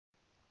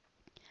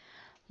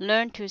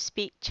Learn to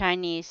speak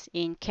Chinese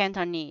in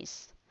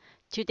Cantonese.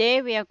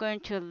 Today we are going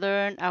to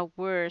learn a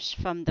verse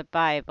from the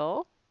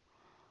Bible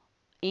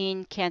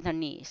in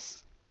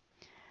Cantonese.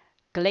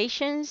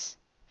 Galatians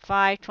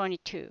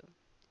 5:22.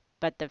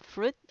 But the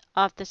fruit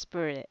of the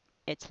Spirit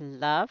is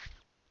love,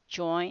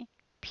 joy,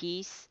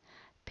 peace,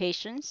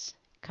 patience,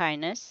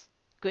 kindness,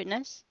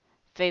 goodness,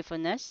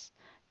 faithfulness,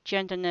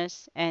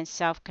 gentleness, and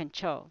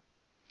self-control.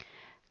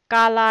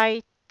 加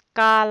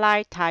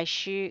拉太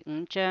書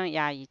5章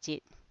22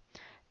節，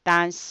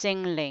但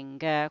聖靈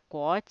嘅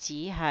果子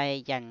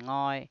係仁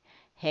愛、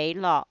喜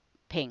樂、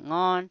平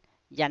安、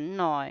忍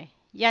耐、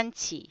恩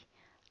慈、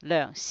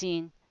良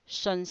善、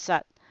信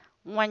實、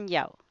溫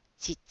柔、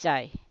節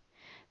制。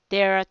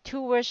There are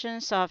two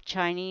versions of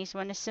Chinese.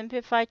 One is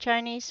simplified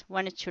Chinese,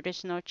 one is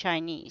traditional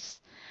Chinese.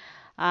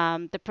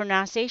 The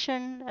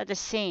pronunciation are the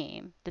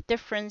same. The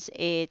difference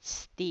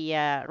is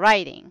the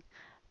writing.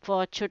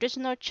 For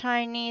traditional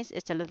Chinese,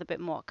 it's a little bit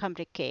more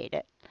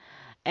complicated.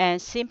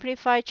 And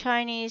simplified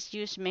Chinese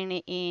used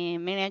mainly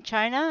in mainland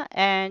China,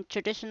 and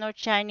traditional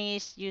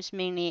Chinese used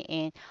mainly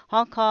in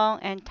Hong Kong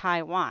and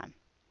Taiwan.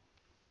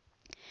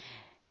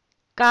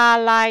 加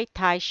拉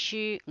太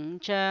書5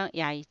章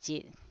22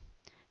節，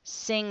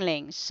聖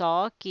靈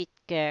所結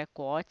嘅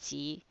果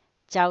子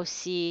就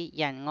是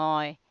仁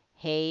愛、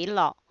喜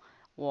樂、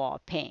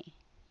和平、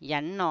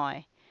忍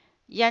耐、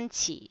恩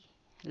慈、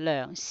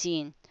良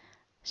善、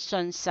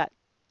信實、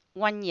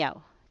溫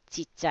柔、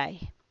節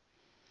制。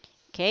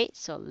Okay,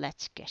 so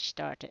let's get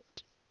started.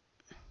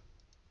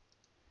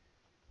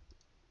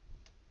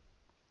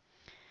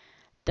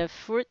 The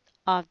fruit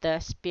of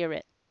the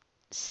Spirit.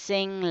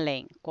 聖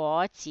靈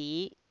果子，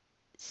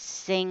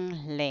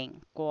聖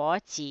靈果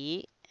子。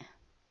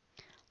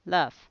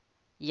Love,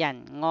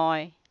 仁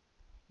愛，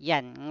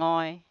仁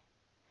愛。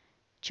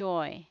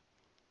Joy,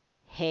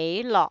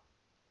 喜樂，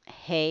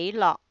喜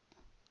樂。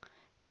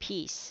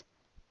Peace,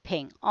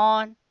 平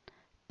安，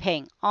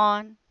平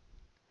安。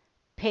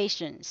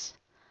Patience,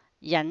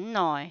 忍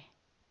耐，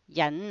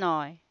忍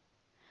耐。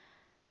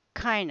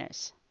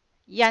Kindness,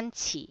 恩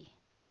慈，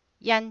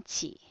恩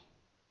慈。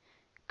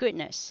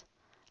Goodness,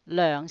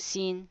 良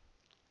善，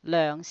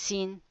良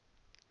善。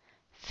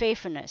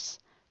Faithfulness,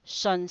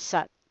 信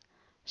實，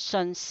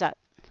信實。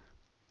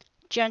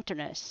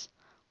Gentleness,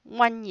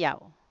 溫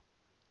柔，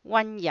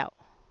溫柔。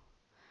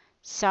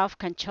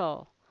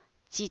Self-control,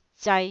 節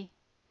制，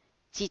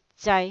節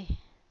制。